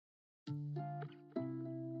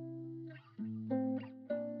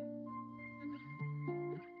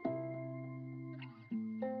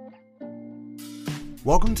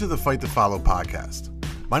Welcome to the Fight to Follow podcast.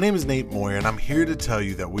 My name is Nate Moyer, and I'm here to tell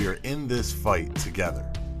you that we are in this fight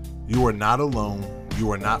together. You are not alone,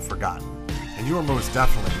 you are not forgotten, and you are most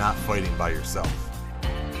definitely not fighting by yourself.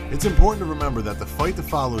 It's important to remember that the fight to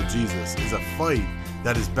follow Jesus is a fight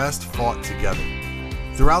that is best fought together.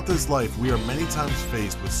 Throughout this life, we are many times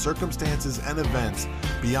faced with circumstances and events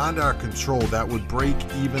beyond our control that would break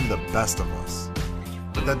even the best of us.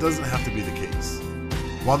 But that doesn't have to be the case.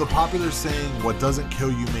 While the popular saying, "what doesn't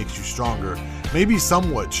kill you makes you stronger," may be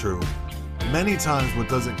somewhat true, many times what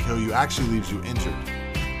doesn't kill you actually leaves you injured,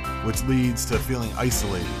 which leads to feeling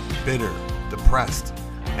isolated, bitter, depressed,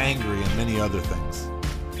 angry, and many other things.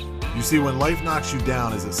 You see, when life knocks you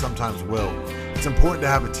down, as it sometimes will, it's important to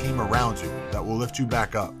have a team around you that will lift you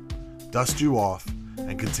back up, dust you off,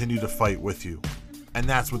 and continue to fight with you. And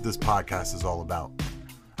that's what this podcast is all about.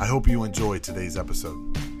 I hope you enjoy today's episode.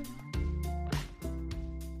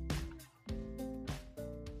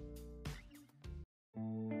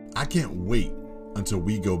 I can't wait until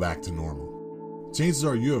we go back to normal. Chances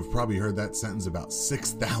are you have probably heard that sentence about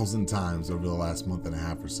 6,000 times over the last month and a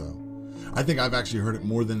half or so. I think I've actually heard it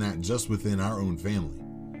more than that just within our own family.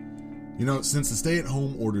 You know, since the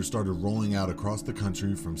stay-at-home orders started rolling out across the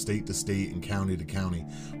country from state to state and county to county,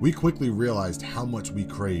 we quickly realized how much we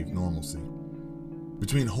crave normalcy.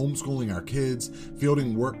 Between homeschooling our kids,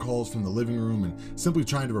 fielding work calls from the living room, and simply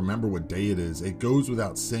trying to remember what day it is, it goes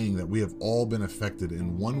without saying that we have all been affected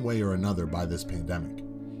in one way or another by this pandemic.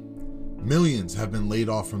 Millions have been laid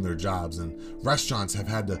off from their jobs, and restaurants have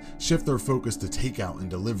had to shift their focus to takeout and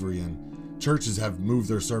delivery, and churches have moved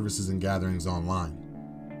their services and gatherings online.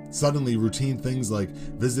 Suddenly, routine things like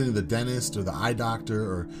visiting the dentist or the eye doctor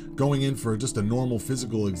or going in for just a normal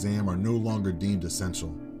physical exam are no longer deemed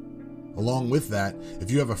essential. Along with that,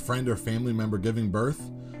 if you have a friend or family member giving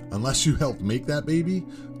birth, unless you helped make that baby,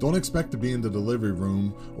 don't expect to be in the delivery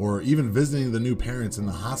room or even visiting the new parents in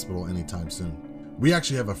the hospital anytime soon. We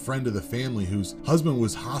actually have a friend of the family whose husband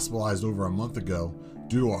was hospitalized over a month ago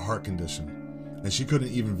due to a heart condition, and she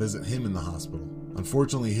couldn't even visit him in the hospital.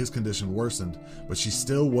 Unfortunately, his condition worsened, but she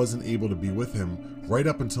still wasn't able to be with him right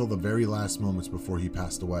up until the very last moments before he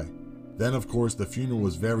passed away. Then, of course, the funeral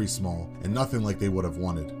was very small and nothing like they would have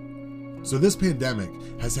wanted. So this pandemic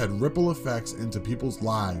has had ripple effects into people's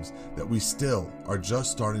lives that we still are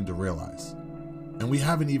just starting to realize. And we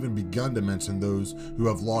haven't even begun to mention those who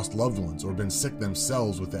have lost loved ones or been sick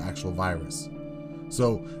themselves with the actual virus.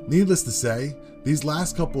 So, needless to say, these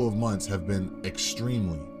last couple of months have been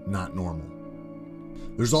extremely not normal.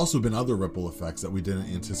 There's also been other ripple effects that we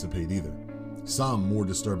didn't anticipate either, some more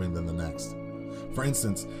disturbing than the next. For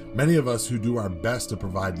instance, many of us who do our best to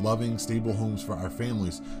provide loving, stable homes for our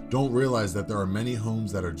families don't realize that there are many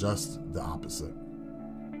homes that are just the opposite.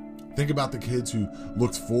 Think about the kids who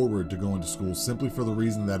looked forward to going to school simply for the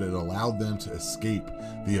reason that it allowed them to escape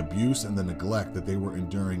the abuse and the neglect that they were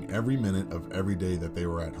enduring every minute of every day that they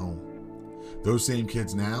were at home. Those same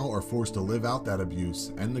kids now are forced to live out that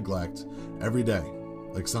abuse and neglect every day,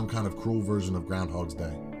 like some kind of cruel version of Groundhog's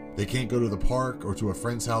Day. They can't go to the park or to a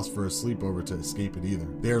friend's house for a sleepover to escape it either.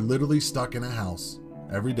 They are literally stuck in a house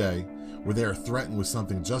every day where they are threatened with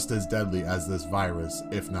something just as deadly as this virus,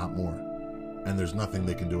 if not more. And there's nothing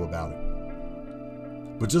they can do about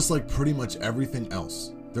it. But just like pretty much everything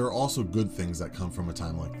else, there are also good things that come from a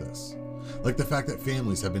time like this. Like the fact that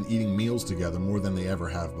families have been eating meals together more than they ever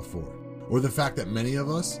have before. Or the fact that many of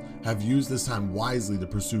us have used this time wisely to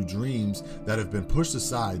pursue dreams that have been pushed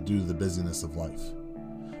aside due to the busyness of life.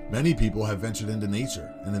 Many people have ventured into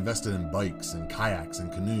nature and invested in bikes and kayaks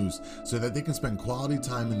and canoes so that they can spend quality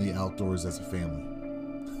time in the outdoors as a family.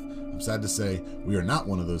 I'm sad to say we are not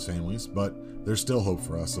one of those families, but there's still hope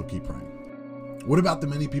for us, so keep praying. What about the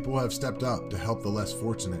many people who have stepped up to help the less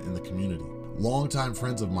fortunate in the community? Longtime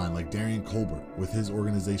friends of mine like Darian Colbert with his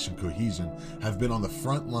organization Cohesion have been on the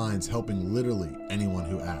front lines helping literally anyone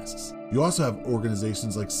who asks. You also have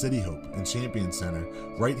organizations like City Hope and Champion Center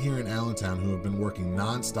right here in Allentown who have been working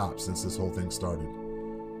non-stop since this whole thing started.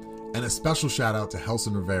 And a special shout out to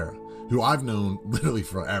Helson Rivera, who I've known literally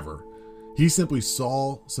forever. He simply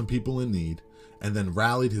saw some people in need and then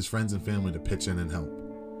rallied his friends and family to pitch in and help.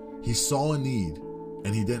 He saw a need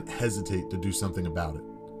and he didn't hesitate to do something about it.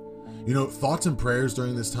 You know, thoughts and prayers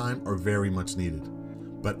during this time are very much needed,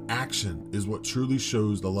 but action is what truly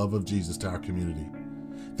shows the love of Jesus to our community.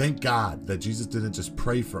 Thank God that Jesus didn't just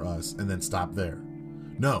pray for us and then stop there.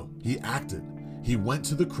 No, he acted. He went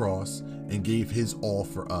to the cross and gave his all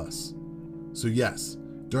for us. So yes,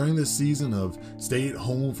 during this season of stay at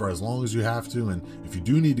home for as long as you have to, and if you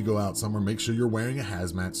do need to go out somewhere, make sure you're wearing a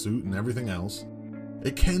hazmat suit and everything else,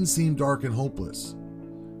 it can seem dark and hopeless.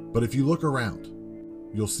 But if you look around,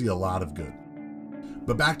 you'll see a lot of good.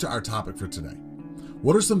 But back to our topic for today.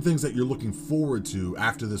 What are some things that you're looking forward to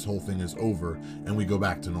after this whole thing is over and we go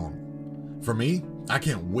back to normal? For me, I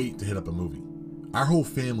can't wait to hit up a movie. Our whole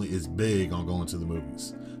family is big on going to the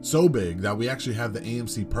movies. So big that we actually have the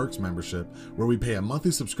AMC Perks membership where we pay a monthly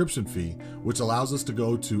subscription fee, which allows us to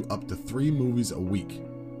go to up to 3 movies a week.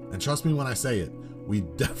 And trust me when I say it, we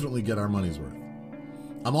definitely get our money's worth.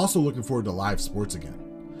 I'm also looking forward to live sports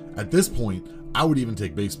again. At this point, I would even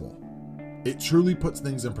take baseball. It truly puts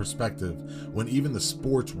things in perspective when even the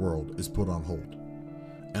sports world is put on hold.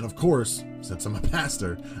 And of course, since I'm a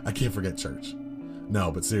pastor, I can't forget church.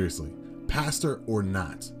 No, but seriously, pastor or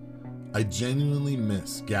not, I genuinely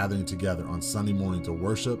miss gathering together on Sunday morning to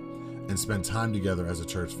worship and spend time together as a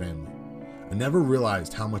church family. I never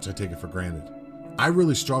realized how much I take it for granted. I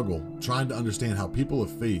really struggle trying to understand how people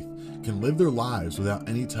of faith can live their lives without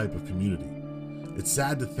any type of community. It's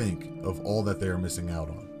sad to think of all that they are missing out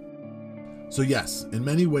on. So yes, in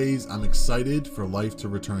many ways, I'm excited for life to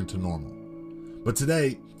return to normal. But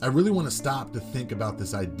today, I really want to stop to think about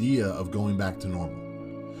this idea of going back to normal.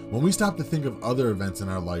 When we stop to think of other events in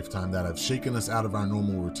our lifetime that have shaken us out of our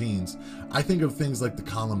normal routines, I think of things like the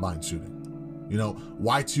Columbine shooting,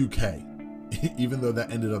 Y2K, even though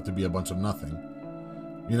that ended up to be a bunch of nothing,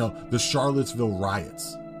 the Charlottesville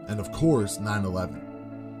riots, and of course, 9/11.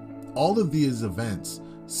 All of these events,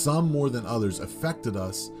 some more than others, affected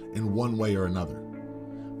us in one way or another.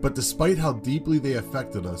 But despite how deeply they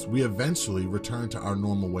affected us, we eventually returned to our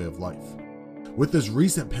normal way of life. With this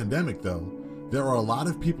recent pandemic, though, there are a lot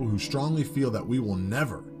of people who strongly feel that we will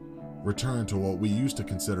never return to what we used to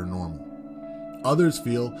consider normal. Others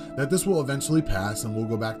feel that this will eventually pass and we'll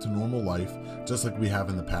go back to normal life just like we have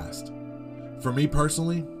in the past. For me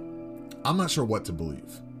personally, I'm not sure what to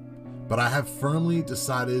believe, but I have firmly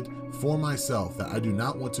decided for myself that I do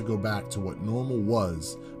not want to go back to what normal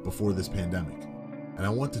was before this pandemic. And I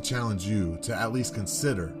want to challenge you to at least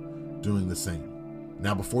consider doing the same.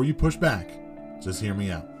 Now, before you push back, just hear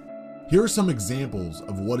me out. Here are some examples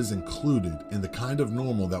of what is included in the kind of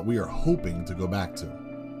normal that we are hoping to go back to.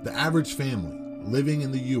 The average family living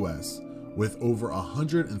in the US with over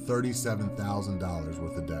 $137,000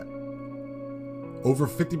 worth of debt. Over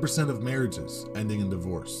 50% of marriages ending in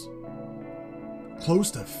divorce.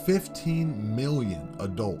 Close to 15 million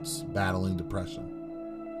adults battling depression.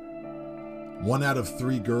 1 out of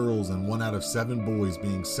 3 girls and 1 out of 7 boys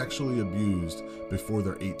being sexually abused before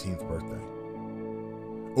their 18th birthday.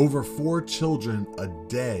 Over 4 children a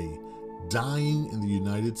day dying in the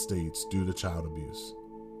United States due to child abuse.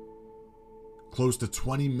 Close to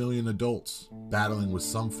 20 million adults battling with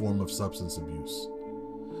some form of substance abuse.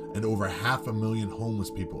 And over 500,000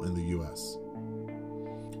 homeless people in the US.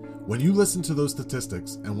 When you listen to those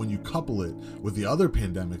statistics and when you couple it with the other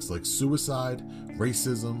pandemics like suicide,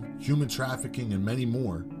 racism, human trafficking, and many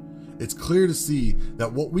more, it's clear to see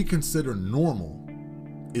that what we consider normal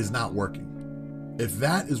is not working. If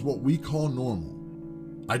that is what we call normal,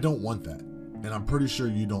 I don't want that, and I'm pretty sure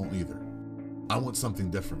you don't either. I want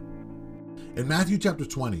something different. In Matthew chapter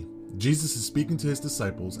 20, Jesus is speaking to his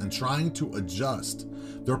disciples and trying to adjust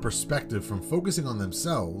their perspective from focusing on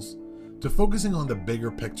themselves to focusing on the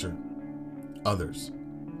bigger picture, others.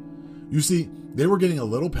 You see, they were getting a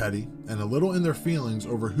little petty and a little in their feelings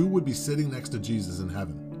over who would be sitting next to Jesus in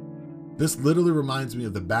heaven. This literally reminds me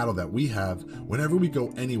of the battle that we have whenever we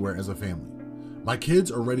go anywhere as a family. My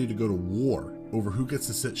kids are ready to go to war over who gets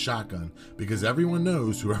to sit shotgun because everyone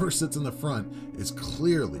knows whoever sits in the front is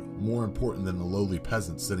clearly more important than the lowly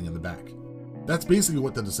peasant sitting in the back. That's basically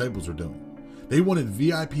what the disciples are doing. They wanted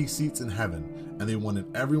VIP seats in heaven, and they wanted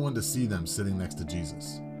everyone to see them sitting next to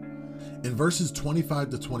Jesus. In verses 25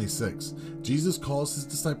 to 26, Jesus calls his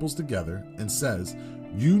disciples together and says,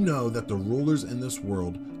 "You know that the rulers in this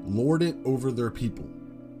world lord it over their people,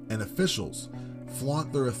 and officials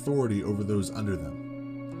flaunt their authority over those under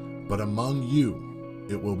them. But among you,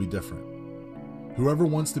 it will be different. Whoever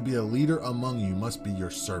wants to be a leader among you must be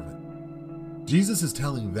your servant." Jesus is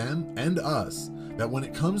telling them and us that when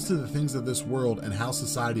it comes to the things of this world and how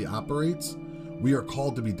society operates, we are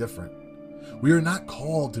called to be different. We are not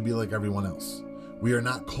called to be like everyone else. We are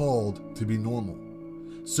not called to be normal.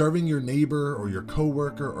 Serving your neighbor or your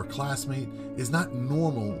coworker or classmate is not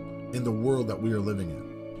normal in the world that we are living in.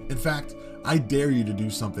 In fact, I dare you to do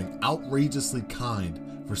something outrageously kind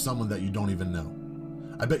for someone that you don't even know.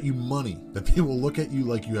 I bet you money that they will look at you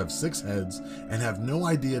like you have 6 heads and have no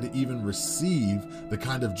idea to even receive the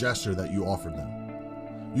kind of gesture that you offered them.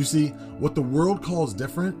 You see, what the world calls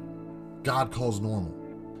different, God calls normal.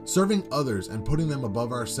 Serving others and putting them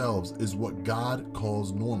above ourselves is what God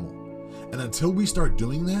calls normal. And until we start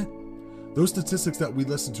doing that, those statistics that we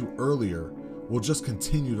listened to earlier will just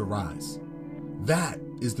continue to rise. That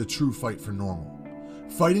is the true fight for normal.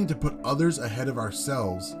 Fighting to put others ahead of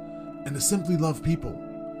ourselves and to simply love people,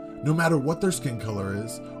 no matter what their skin color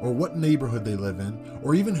is, or what neighborhood they live in,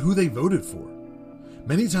 or even who they voted for.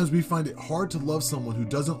 Many times we find it hard to love someone who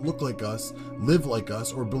doesn't look like us, live like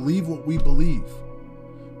us, or believe what we believe.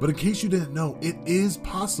 But in case you didn't know, it is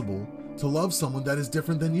possible to love someone that is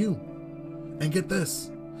different than you. And get this,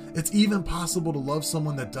 it's even possible to love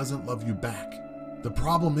someone that doesn't love you back. The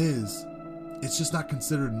problem is, it's just not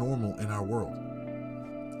considered normal in our world.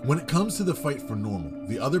 When it comes to the fight for normal,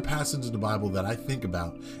 the other passage in the Bible that I think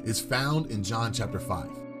about is found in John chapter 5.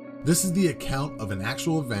 This is the account of an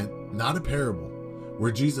actual event, not a parable,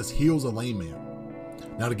 where Jesus heals a lame man.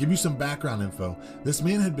 Now, to give you some background info, this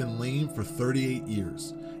man had been lame for 38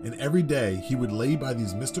 years, and every day he would lay by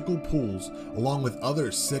these mystical pools along with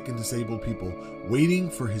other sick and disabled people, waiting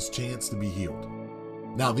for his chance to be healed.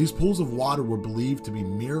 Now, these pools of water were believed to be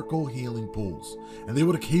miracle healing pools, and they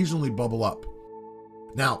would occasionally bubble up.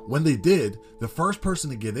 Now, when they did, the first person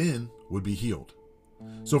to get in would be healed.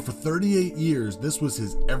 So for 38 years, this was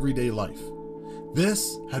his everyday life.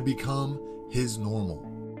 This had become his normal.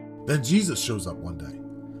 Then Jesus shows up one day,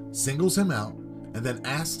 singles him out, and then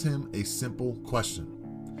asks him a simple question.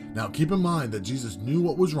 Now, keep in mind that Jesus knew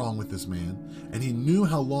what was wrong with this man, and he knew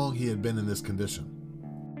how long he had been in this condition.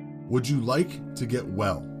 "Would you like to get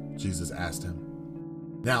well?" Jesus asked him.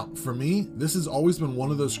 Now, for me, this has always been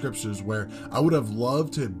one of those scriptures where I would have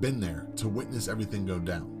loved to have been there to witness everything go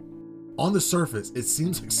down. On the surface, it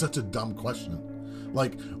seems like such a dumb question.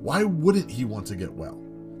 Like, why wouldn't he want to get well?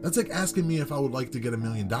 That's like asking me if I would like to get $1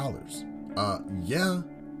 million. Yeah.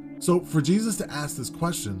 So for Jesus to ask this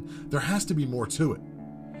question, there has to be more to it.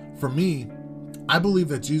 For me, I believe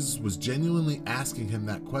that Jesus was genuinely asking him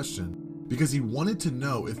that question because he wanted to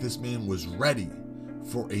know if this man was ready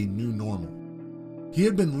for a new normal. He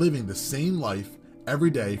had been living the same life every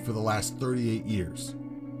day for the last 38 years.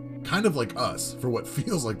 Kind of like us for what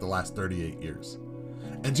feels like the last 38 years.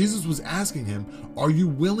 And Jesus was asking him, are you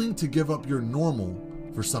willing to give up your normal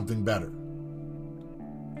for something better?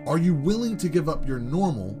 Are you willing to give up your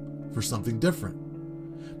normal for something different?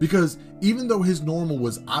 Because even though his normal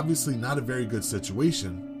was obviously not a very good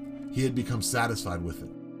situation, he had become satisfied with it.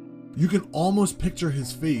 You can almost picture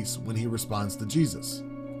his face when he responds to Jesus.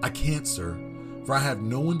 "I can't, sir, for I have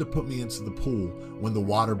no one to put me into the pool when the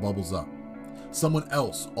water bubbles up. Someone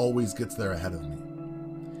else always gets there ahead of me."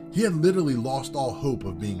 He had literally lost all hope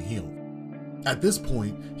of being healed. At this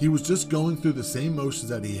point, he was just going through the same motions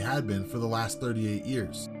that he had been for the last 38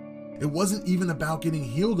 years. It wasn't even about getting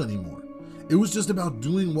healed anymore. It was just about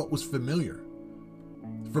doing what was familiar.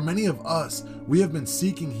 For many of us, we have been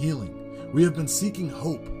seeking healing. We have been seeking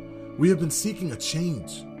hope. We have been seeking a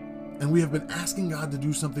change. And we have been asking God to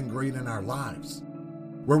do something great in our lives.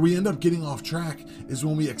 Where we end up getting off track is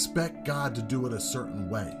when we expect God to do it a certain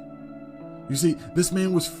way. You see, this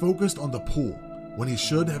man was focused on the pool when he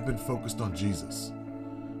should have been focused on Jesus.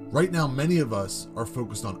 Right now, many of us are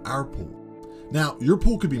focused on our pool. Now, your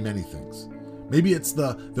pool could be many things. Maybe it's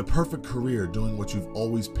the perfect career doing what you've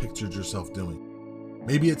always pictured yourself doing.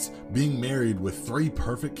 Maybe it's being married with 3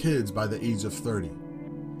 perfect kids by the age of 30.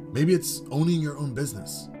 Maybe it's owning your own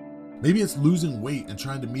business. Maybe it's losing weight and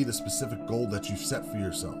trying to meet a specific goal that you've set for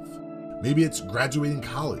yourself. Maybe it's graduating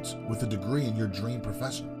college with a degree in your dream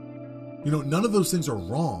profession. You know, none of those things are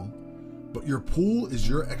wrong, but your pool is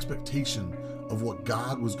your expectation of what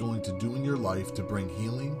God was going to do in your life to bring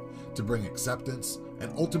healing, to bring acceptance,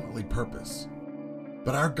 and ultimately purpose.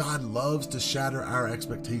 But our God loves to shatter our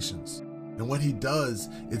expectations. And when he does,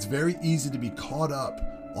 it's very easy to be caught up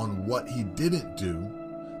on what he didn't do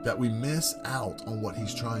that we miss out on what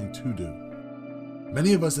he's trying to do.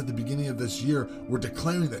 Many of us at the beginning of this year were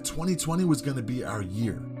declaring that 2020 was going to be our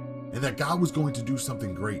year and that God was going to do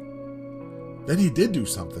something great. Then he did do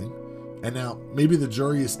something, and now maybe the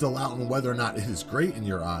jury is still out on whether or not it is great in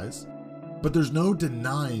your eyes, but there's no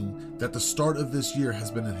denying that the start of this year has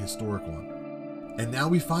been a historic one. And now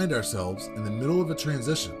we find ourselves in the middle of a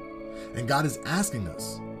transition, and God is asking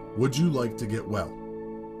us, would you like to get well?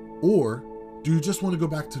 Or do you just want to go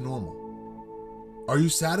back to normal? Are you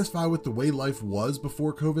satisfied with the way life was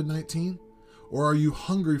before COVID-19? Or are you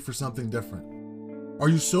hungry for something different? Are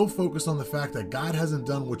you so focused on the fact that God hasn't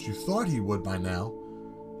done what you thought he would by now?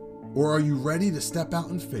 Or are you ready to step out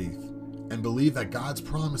in faith and believe that God's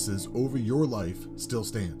promises over your life still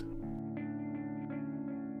stand?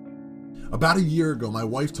 About a year ago, my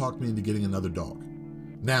wife talked me into getting another dog.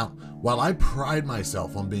 Now, while I pride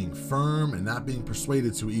myself on being firm and not being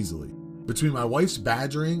persuaded too easily, between my wife's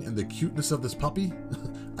badgering and the cuteness of this puppy,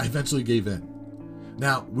 I eventually gave in.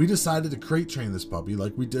 Now, we decided to crate train this puppy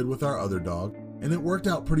like we did with our other dog, and it worked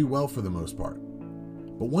out pretty well for the most part.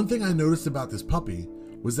 But one thing I noticed about this puppy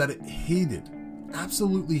was that it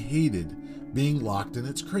absolutely hated being locked in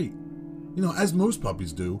its crate. You know, as most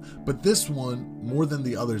puppies do, but this one more than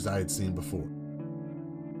the others I had seen before.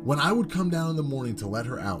 When I would come down in the morning to let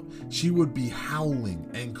her out, she would be howling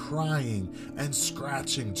and crying and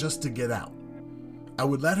scratching just to get out. I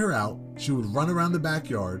would let her out, she would run around the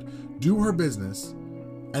backyard, do her business,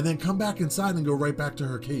 and then come back inside and go right back to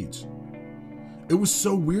her cage. It was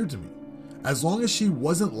so weird to me. As long as she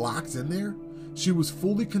wasn't locked in there, she was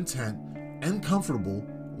fully content and comfortable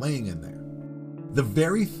laying in there. The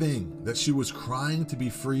very thing that she was crying to be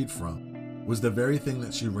freed from was the very thing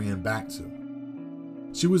that she ran back to.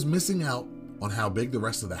 She was missing out on how big the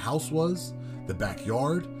rest of the house was, the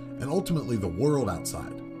backyard, and ultimately the world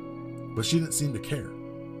outside. But she didn't seem to care.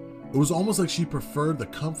 It was almost like she preferred the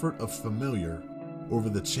comfort of familiar over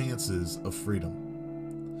the chances of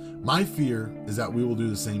freedom. My fear is that we will do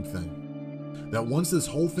the same thing. That once this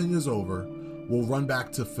whole thing is over, we'll run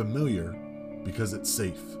back to familiar because it's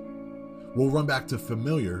safe. We'll run back to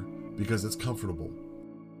familiar because it's comfortable.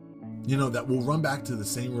 You know, that we'll run back to the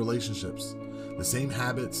same relationships, the same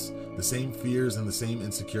habits, the same fears, and the same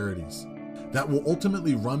insecurities. That will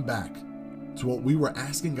ultimately run back to what we were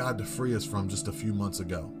asking God to free us from just a few months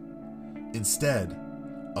ago, instead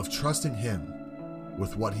of trusting Him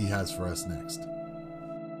with what He has for us next.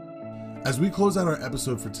 As we close out our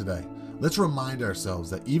episode for today, let's remind ourselves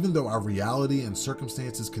that even though our reality and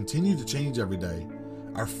circumstances continue to change every day,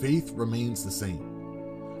 our faith remains the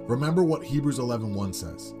same. Remember what Hebrews 11:1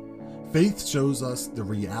 says. Faith shows us the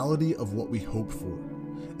reality of what we hope for.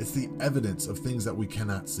 It's the evidence of things that we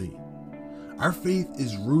cannot see. Our faith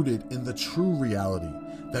is rooted in the true reality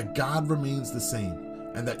that God remains the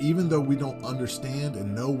same, and that even though we don't understand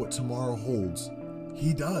and know what tomorrow holds,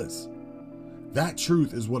 He does. That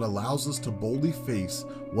truth is what allows us to boldly face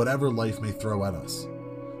whatever life may throw at us.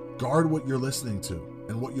 Guard what you're listening to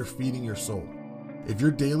and what you're feeding your soul. If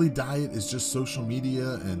your daily diet is just social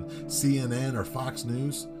media and CNN or Fox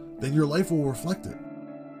News, then your life will reflect it.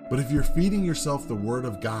 But if you're feeding yourself the Word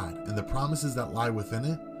of God and the promises that lie within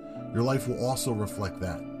it, your life will also reflect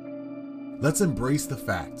that. Let's embrace the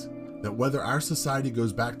fact that whether our society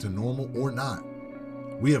goes back to normal or not,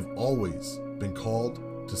 we have always been called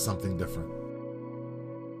to something different.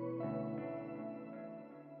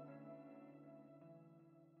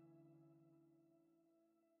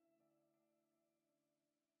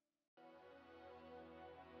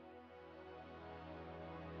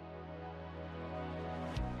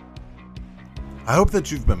 I hope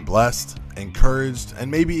that you've been blessed, encouraged,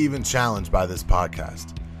 and maybe even challenged by this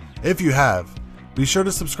podcast. If you have, be sure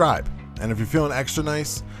to subscribe. And if you're feeling extra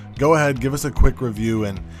nice, go ahead, give us a quick review,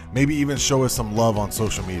 and maybe even show us some love on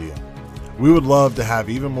social media. We would love to have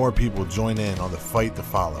even more people join in on the fight to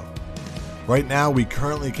follow. Right now, we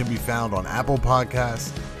currently can be found on Apple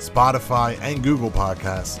Podcasts, Spotify, and Google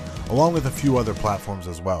Podcasts, along with a few other platforms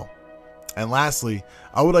as well. And lastly,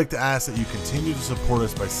 I would like to ask that you continue to support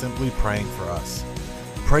us by simply praying for us.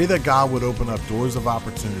 Pray that God would open up doors of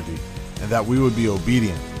opportunity and that we would be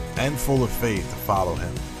obedient and full of faith to follow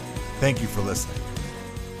Him. Thank you for listening.